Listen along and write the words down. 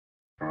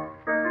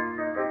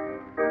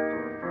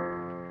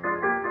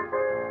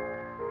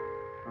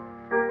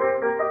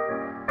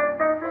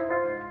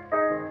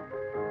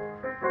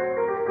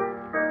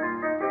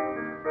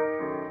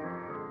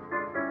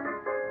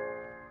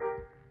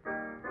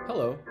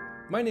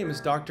My name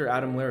is Dr.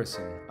 Adam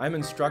Larison. I'm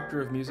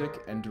instructor of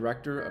music and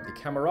director of the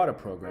Camerata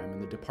program in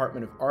the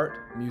Department of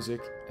Art,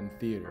 Music, and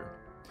Theater.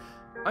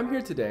 I'm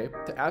here today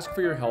to ask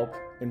for your help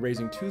in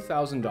raising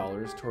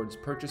 $2,000 towards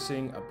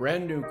purchasing a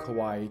brand new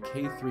Kawai'i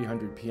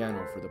K300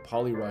 piano for the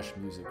Polly Roesch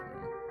music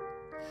room.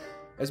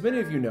 As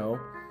many of you know,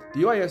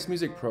 the UIS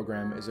music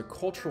program is a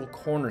cultural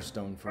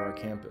cornerstone for our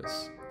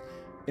campus.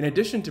 In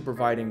addition to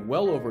providing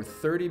well over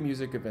 30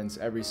 music events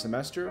every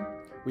semester,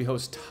 we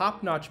host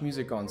top-notch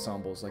music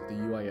ensembles like the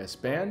UIS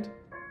Band,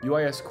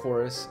 UIS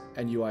Chorus,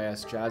 and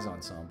UIS Jazz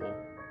Ensemble.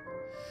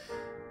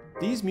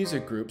 These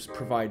music groups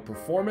provide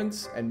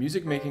performance and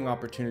music-making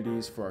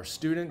opportunities for our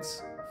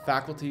students,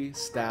 faculty,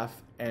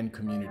 staff, and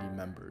community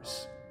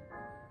members.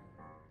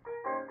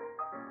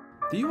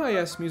 The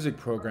UIS music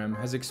program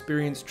has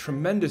experienced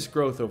tremendous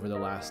growth over the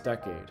last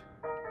decade.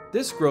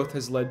 This growth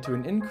has led to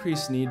an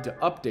increased need to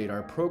update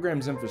our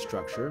program's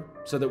infrastructure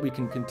so that we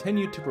can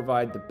continue to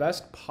provide the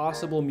best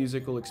possible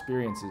musical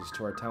experiences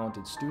to our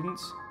talented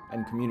students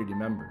and community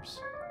members.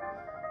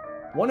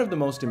 One of the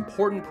most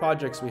important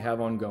projects we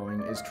have ongoing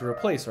is to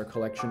replace our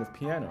collection of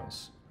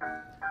pianos.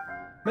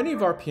 Many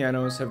of our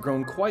pianos have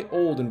grown quite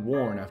old and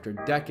worn after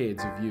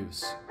decades of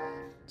use.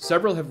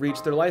 Several have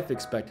reached their life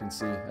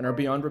expectancy and are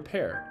beyond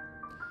repair.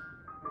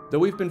 Though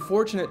we've been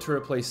fortunate to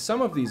replace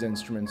some of these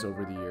instruments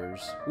over the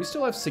years, we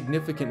still have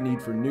significant need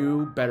for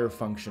new, better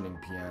functioning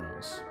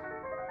pianos.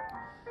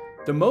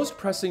 The most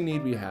pressing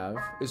need we have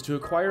is to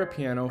acquire a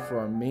piano for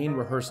our main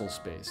rehearsal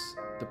space,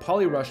 the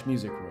Polly Roesch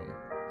music room.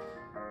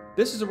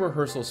 This is a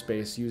rehearsal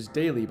space used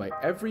daily by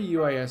every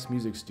UIS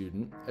music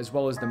student, as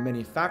well as the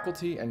many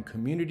faculty and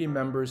community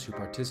members who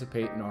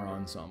participate in our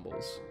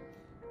ensembles.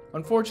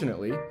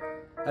 Unfortunately,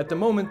 at the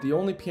moment, the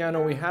only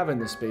piano we have in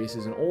this space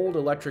is an old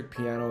electric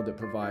piano that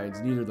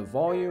provides neither the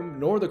volume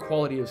nor the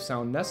quality of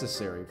sound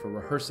necessary for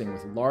rehearsing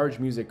with large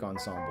music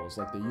ensembles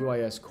like the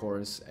UIS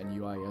Chorus and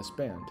UIS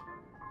Band.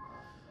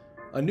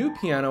 A new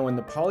piano in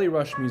the Polly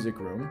Roesch music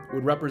room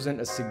would represent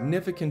a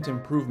significant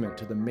improvement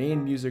to the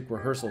main music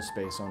rehearsal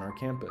space on our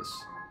campus.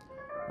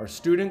 Our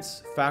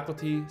students,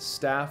 faculty,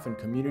 staff, and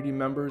community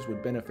members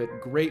would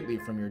benefit greatly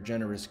from your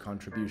generous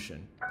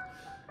contribution.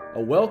 A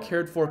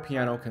well-cared-for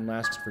piano can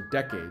last for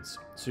decades,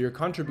 so your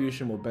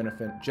contribution will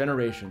benefit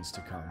generations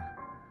to come.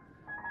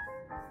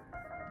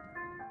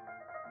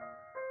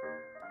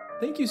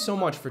 Thank you so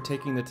much for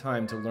taking the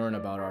time to learn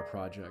about our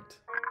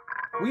project.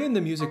 We in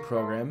the music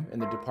program in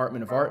the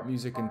Department of Art,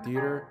 Music, and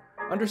Theater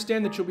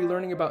understand that you'll be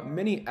learning about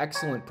many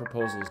excellent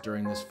proposals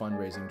during this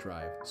fundraising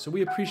drive, so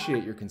we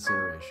appreciate your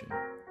consideration.